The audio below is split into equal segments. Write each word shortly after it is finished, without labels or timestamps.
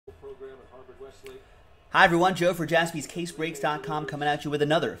Hi everyone, Joe for JaspysCaseBreaks.com coming at you with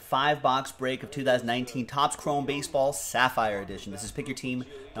another 5-box break of 2019 Topps Chrome Baseball Sapphire Edition. This is Pick Your Team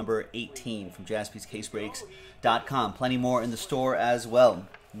number 18 from JaspysCaseBreaks.com. Plenty more in the store as well.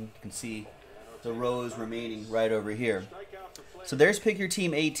 You can see the rows remaining right over here. So there's Pick Your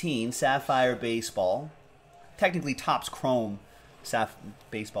Team 18, Sapphire Baseball. Technically Topps Chrome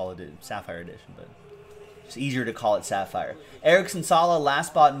Baseball Edition, Sapphire Edition, but it's easier to call it Sapphire. Erickson Sala, last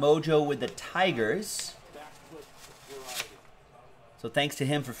spot mojo with the Tigers. So thanks to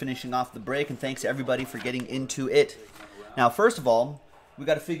him for finishing off the break, and thanks to everybody for getting into it. Now, first of all, we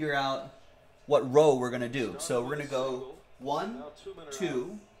got to figure out what row we're going to do. So we're going to go 1,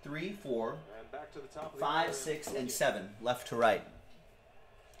 2, 3, 4, 5, 6, and 7, left to right.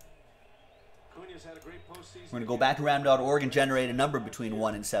 We're going to go back to random.org and generate a number between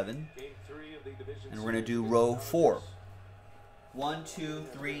 1 and 7. And we're going to do row 4. 1, 2,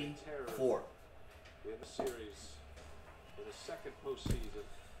 3, 4.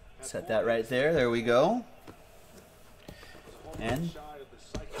 Set that right there. There we go. And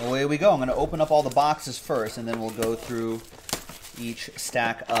away we go. I'm going to open up all the boxes first, and then we'll go through each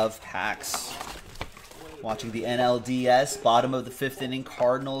stack of packs. Watching the NLDS, bottom of the 5th inning,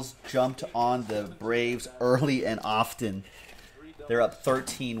 Cardinals jumped on the Braves early and often. They're up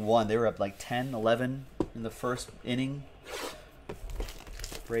 13-1. They were up like 10-11 in the first inning.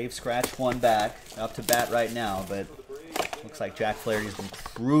 Braves scratched one back. Up to bat right now, but looks like Jack Flaherty's been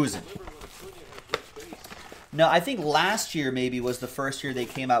cruising. No, I think last year maybe was the first year they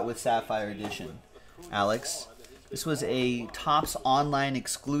came out with Sapphire Edition, Alex. This was a Topps online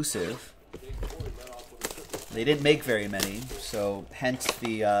exclusive. They didn't make very many, so hence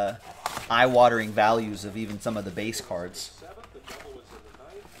the eye-watering values of even some of the base cards.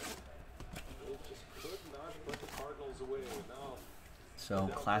 So,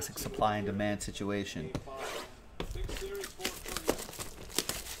 classic supply and demand situation.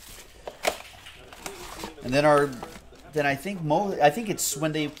 And then I think it's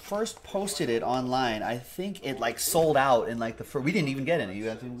when they first posted it online. I think it like sold out in like the first. We didn't even get any.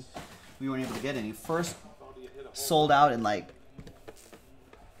 I think we weren't able to get any. First sold out in like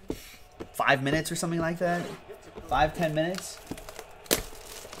 5 minutes or something like that. 5-10 minutes.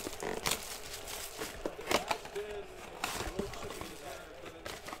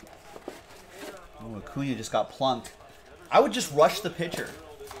 Oh, Acuna just got plunked. I would just rush the pitcher.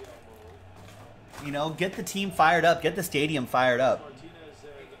 You know, get the team fired up. Get the stadium fired up.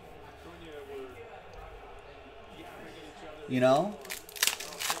 You know?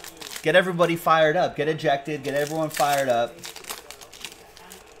 Get everybody fired up. Get ejected. Get everyone fired up.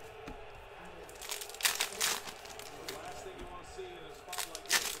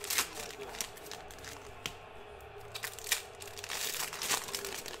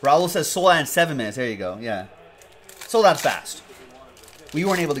 Raul says sold out in 7 minutes. There you go. Yeah. Sold out fast. We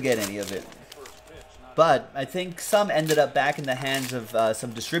weren't able to get any of it. But I think some ended up back in the hands of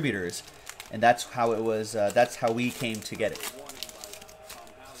some distributors. And that's how it was. That's how we came to get it.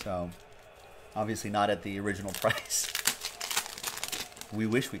 So, obviously not at the original price. We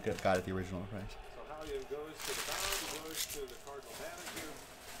wish we could have got it at the original price.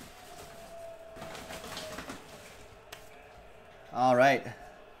 All right.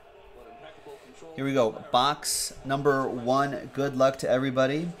 Here we go. Box number 1. Good luck to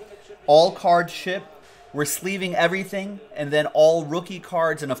everybody. All cards ship. We're sleeving everything, and then all rookie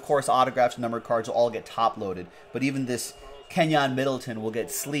cards and, of course, autographs and numbered cards will all get top-loaded. But even this Kenyon Middleton will get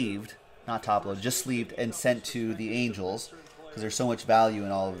sleeved, not top-loaded, just sleeved and sent to the Angels because there's so much value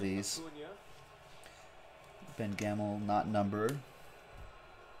in all of these. Ben Gamel, not numbered.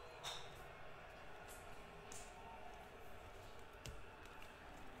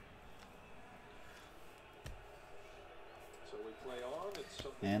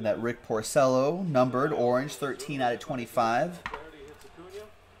 And that Rick Porcello, numbered, orange, 13 out of 25.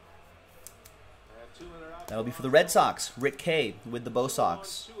 That'll be for the Red Sox. Rick K with the Bo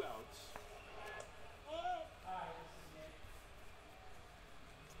Sox.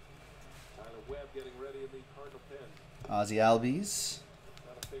 Ozzie Albies.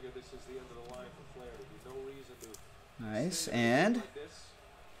 Nice. And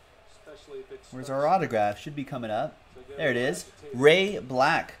where's our autograph? Should be coming up. There it is. Ray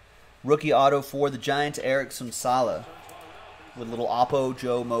Black. Rookie auto for the Giants, Erickson Sala. With a little Oppo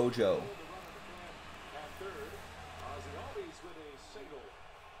Joe Mojo.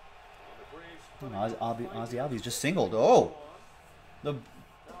 Ozzie Albies just singled. Oh! The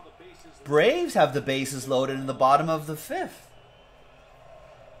Braves have the bases loaded in the bottom of the 5th.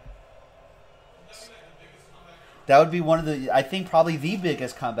 That would be one of the, I think, probably the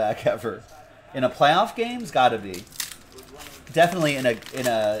biggest comeback ever. In a playoff game, it's got to be. Definitely in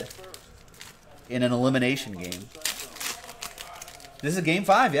an elimination game. This is game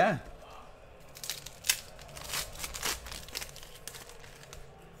 5, yeah.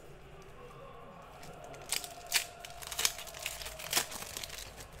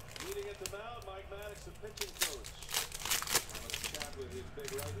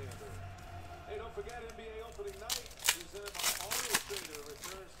 Hey, don't forget NBA opening night. Presented by Auto Trader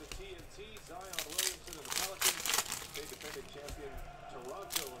returns to TNT. Zion Williamson and the Pelicans. They defending champion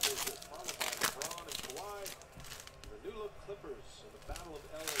Toronto and visit followed by LeBron and Kawhi. The new look Clippers and the Battle of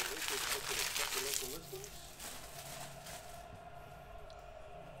LA Lakers looking at check the local listings.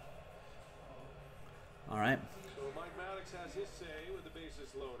 All right. So Mike Maddox has his say with the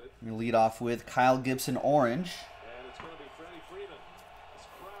bases loaded. We're going to lead off with Kyle Gibson orange. And it's going to be Freddie Freeman. This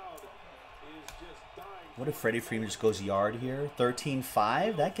crowd is just dying. What if Freddie Freeman just goes yard here?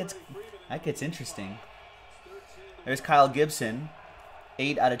 13-5? That gets interesting. There's Kyle Gibson.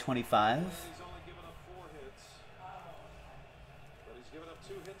 8 out of 25. He's only given up 4 hits. But he's given up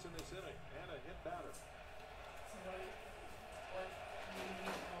 2 hits in this inning and a hit batter.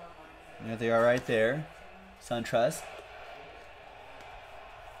 There they are right there. SunTrust.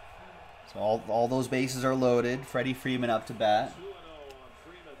 So all those bases are loaded. Freddie Freeman up to bat. 2-0 on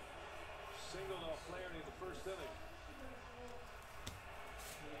Freeman. Singled off Flaherty in the first inning.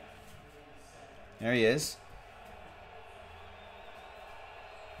 There he is.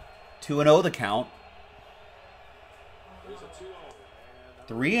 2-0 the count. There's a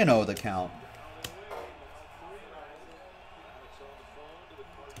 2-0. 3-0 the count.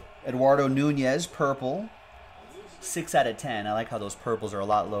 Eduardo Nunez, purple. 6 out of 10. I like how those purples are a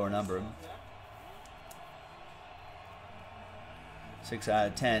lot lower numbered. 6 out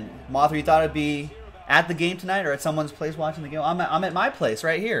of 10. Mothra, you thought it'd be at the game tonight or at someone's place watching the game? I'm at my place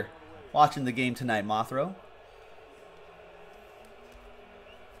right here watching the game tonight, Mothra.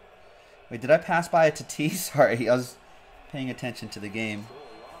 Wait, did I pass by it to T? Sorry, I was paying attention to the game.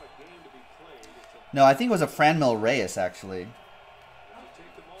 No, I think it was a Franmil Reyes, actually.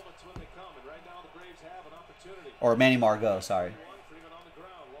 Or Manny Margot, sorry. Freeman on the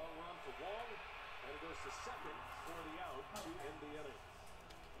ground. Long run for Wong. And it goes to second for the out to end the inning.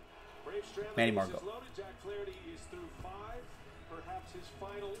 Brave Strand Manny Margot. is loaded. Jack Flaherty is through 5. Perhaps his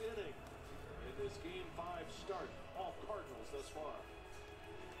final inning in this game 5 start. All Cardinals thus far.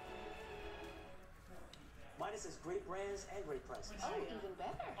 Midas has great brands and great prices. Oh, even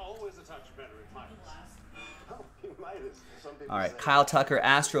better. Always a touch better at Midas. Oh, Midas. Some people All right, say. Kyle Tucker,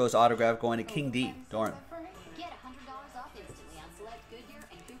 Astros autograph going to King D. Doran. Get $100 off instantly on select Goodyear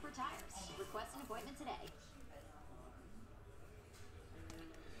and Cooper tires. Request an appointment today.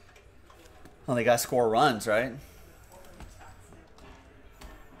 Well, they got to score runs, right?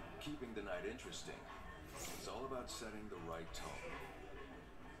 Keeping the night interesting. It's all about setting the right tone.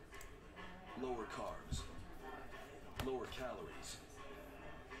 Lower carbs, lower calories,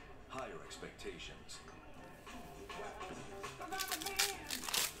 higher expectations.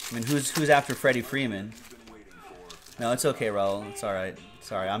 I mean, who's after Freddie Freeman? You've been waiting for. No, it's okay, Raul. It's all right.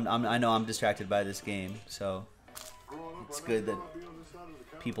 Sorry, I know I'm distracted by this game, so it's good that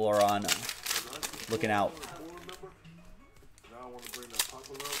people are on looking out.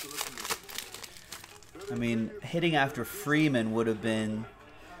 I mean, hitting after Freeman would have been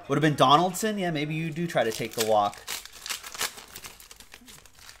Donaldson. Yeah, maybe you do try to take the walk.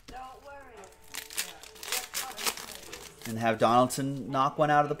 And have Donaldson knock one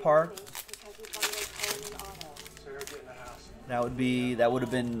out of the park. That would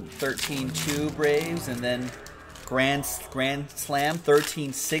have been 13-2 Braves, and then grand slam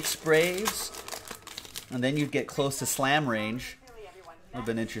 13-6 Braves, and then you'd get close to slam range. Would have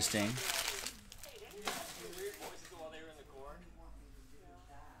been interesting.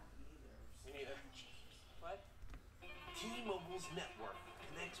 T-Mobile's network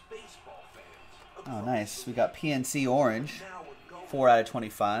connects baseball fans. Oh, nice. We got PNC orange, 4 out of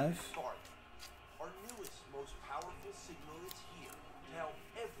 25. Our newest, most powerful signal is here to help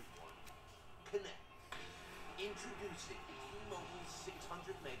everyone connect. Introducing T-Mobile's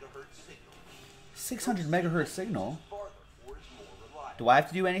 600 megahertz signal. 600 megahertz signal. Farther or is more reliable. Do I have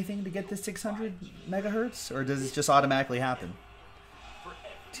to do anything to get this 600 megahertz, or does it just automatically happen?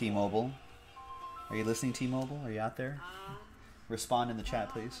 T-Mobile. Are you listening, T-Mobile? Are you out there? Respond in the chat,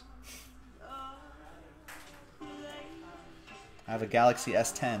 please. I have a Galaxy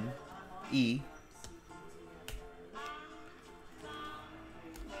S10e.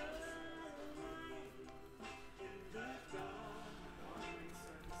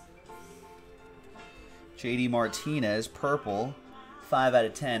 JD Martinez, purple, 5 out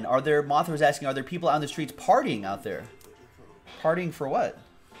of 10. Are there, Mothra was asking, are there people out on the streets partying out there? Partying for what?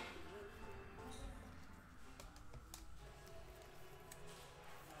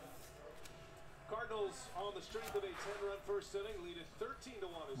 Cardinals on the strength of a 10-run first inning, lead it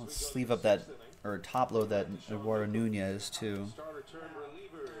 13-1 as we Let's go sleeve to up the that, sixth inning. or top load that Eduardo Nunez too. Starter turned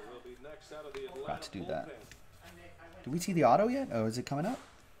reliever will be next out of the Atlanta Forgot to do that. bullpen. Do we see the auto yet? Oh, is it coming up?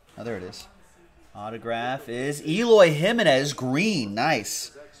 Oh, there it is. Autograph is Eloy Jimenez, green.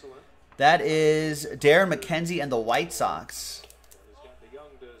 Nice. Excellent. That is Darren McKenzie and the White Sox. He's got the young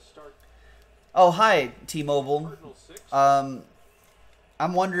to start Oh, hi, T-Mobile. Cardinals 6.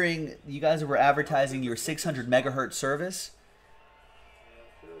 I'm wondering, you guys were advertising your 600 megahertz service,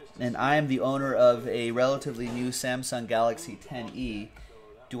 and I am the owner of a relatively new Samsung Galaxy 10e.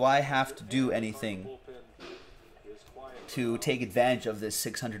 Do I have to do anything to take advantage of this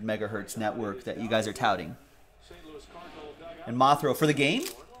 600 megahertz network that you guys are touting? And Mothro, for the game?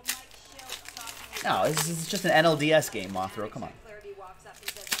 No, this is just an NLDS game, Mothro. Come on.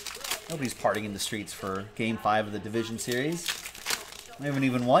 Nobody's partying in the streets for Game 5 of the Division Series. We haven't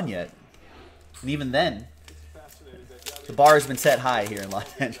even won yet. And even then, the bar has been set high here in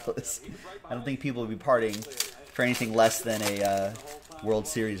Los Angeles. I don't think people will be partying for anything less than a World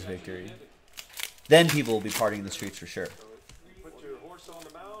Series victory. Then people will be partying in the streets for sure. Put your horse on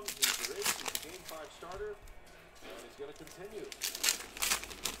the mound. He's your ace. He's a Game 5 starter. And he's going to continue.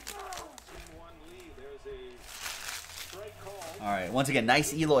 2-1 lead. There's a strike call. All right, once again,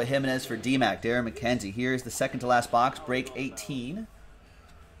 nice Eloy Jimenez for DMAC. Darren McKenzie. Here's the second to last box, break 18.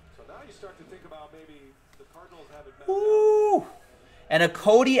 So now you start to think about maybe the Cardinals have it back Woo! And a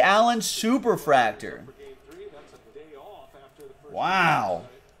Cody Allen Superfractor. for Game 3. That's a day off after the first. Wow.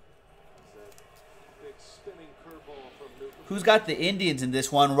 Big spinning curveball from Newcomb. Who's got the Indians in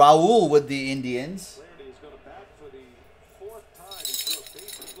this one? Raul with the Indians. Flaherty is going to bat for the 4th time. He drew a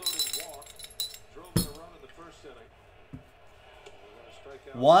bases-loaded walk. Drove in a run in the first inning. And they're going to strike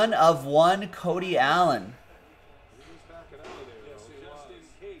out. 1 of 1, Cody Allen. He was backing out of there, though, just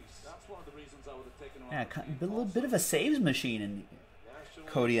in case. That's one of the reasons I would have taken him Yeah, a little bit of a saves machine in National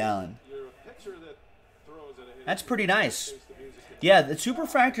Cody Allen. You're a pitcher that throws at a hitter. That's pretty nice. Face the music. Yeah, the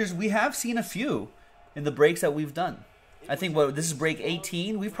Superfractors, we have seen a few in the breaks that we've done. I think this is break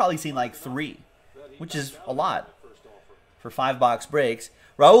 18. We've probably seen like 3, which is a lot for 5-box breaks.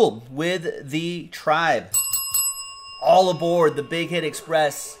 Raul with the Tribe. All aboard the Big Hit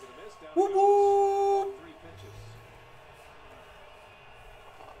Express. Woo woo! 3 pitches.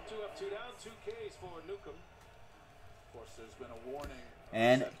 2 up, 2 down, 2 Ks for Newcomb. Of course, there's been a warning.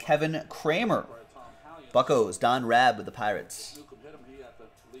 And Kevin Kramer. Buccos, Don Rabb with the Pirates. Newcomb hit him, he had to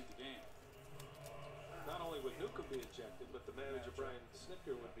leave the game. Not only would Newcomb be ejected, but the manager, Brian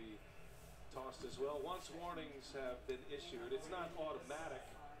Snitker, would be tossed as well. Once warnings have been issued, it's not automatic.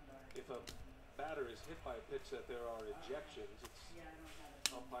 If a batter is hit by a pitch that there are ejections, it's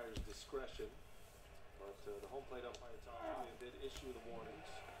umpire's discretion. But the home plate umpire, Tom Hallion, did issue the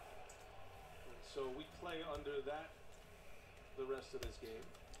warnings. And so we play under that the rest of this game.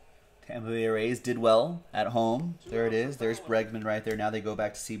 Tampa Bay Rays did well at home. There it is. There's Bregman right there. Now they go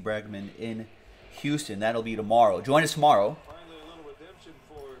back to see Bregman in Houston. That'll be tomorrow. Join us tomorrow Finally, a little redemption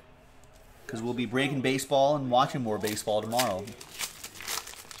for because we'll be breaking baseball and watching more baseball tomorrow.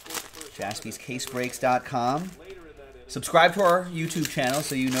 JaspysCaseBreaks.com. later in that inning. Subscribe to our YouTube channel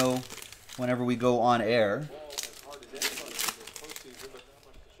so you know whenever we go on air. Ball as hard as anybody in this postseason, but not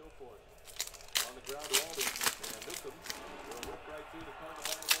much to show for it. On the ground to Alden, and Newcomb will whip right through the Cardinal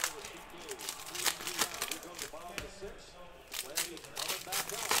line with 2 Ks. 3 out. Here comes the bottom of the 6th. Flaherty's coming back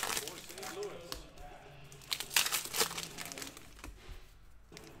out for St. Louis.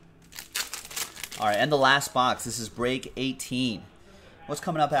 All right, and the last box. This is break 18. What's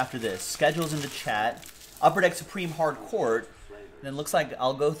coming up after this? Schedules in the chat. Upper Deck Supreme Hard Court. Then looks like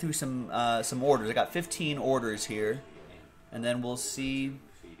I'll go through some orders. I got 15 orders here, and then we'll see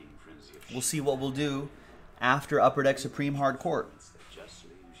what we'll do after Upper Deck Supreme Hard Court.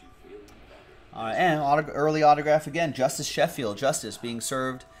 All right, and early autograph again. Justice Sheffield. Justice being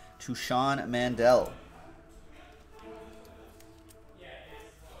served to Sean Mandel.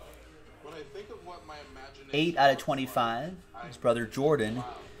 When I think of what my imagination 8 out of 25. His brother Jordan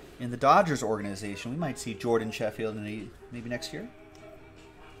in the Dodgers organization. We might see Jordan Sheffield maybe next year.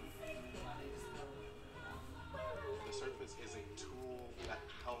 the surface is a tool that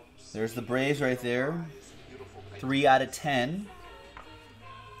helps. There's the Braves right there. Beautiful paint. 3 out of 10.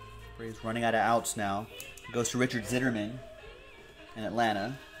 Braves running out of outs now. It goes to Richard Zitterman in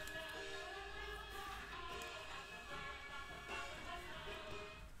Atlanta.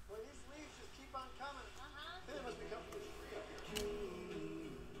 Well, these leaves just keep on coming. They must be coming from the tree up here.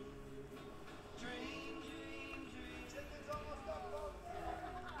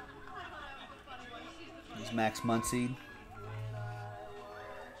 There's Max Muncy.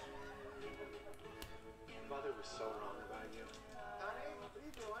 Mother was so wrong about you. Honey, what are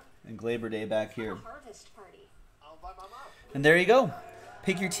you doing? And Glaber Day back here. Harvest party. I'll buy my mom. And there you go.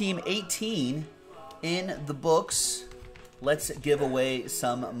 Pick your team 18 in the books. Let's give away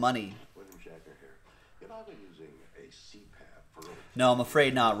some money. William Shatner here. If I were using a CPAP for a No, I'm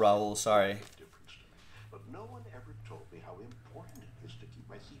afraid not, Raul. Sorry. difference to me, but no one ever told me how important it is to keep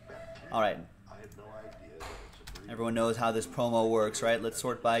my CPAP clean. All right. I had no idea that it's a breathing. Everyone knows how this promo works, right? Let's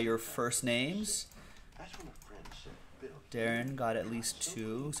sort by your first names. That's when a friend said, Bill, Darren got at least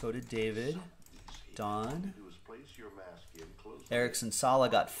 2. So did David. Don. do is place your mask in close. Erickson Sala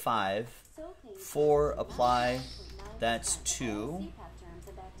got 5. 4 apply. That's 2.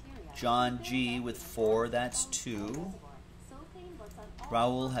 John G with 4. That's 2.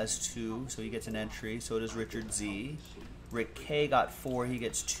 Raul has 2, so he gets an entry. So does Richard Z. Rick K got 4. He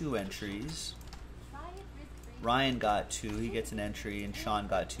gets 2 entries. Ryan got 2. He gets an entry. And Sean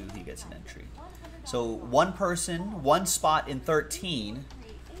got 2. He gets an entry. So one person, one spot in 13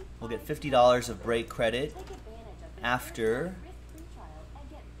 will get $50 of break credit after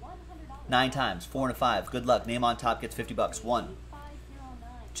 9 times. 4 and a 5. Good luck. Name on top gets $50. 1,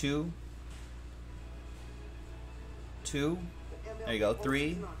 2, 2. There you go.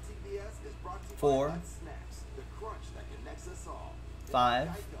 3, 4, 5,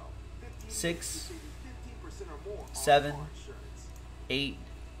 6, 7, 8,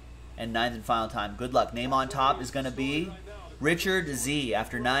 and 9th and final time. Good luck. Name on top is going to be Richard Z.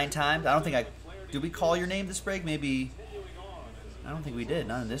 After 9 times. I don't think did we call your name this break? Maybe. I don't think we did.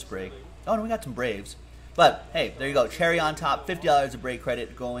 Not in this break. Oh, no, we got some Braves. But, hey, there you go. Cherry on top. $50 of break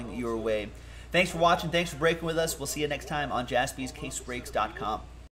credit going your way. Thanks for watching. Thanks for breaking with us. We'll see you next time on jaspyscasebreaks.com.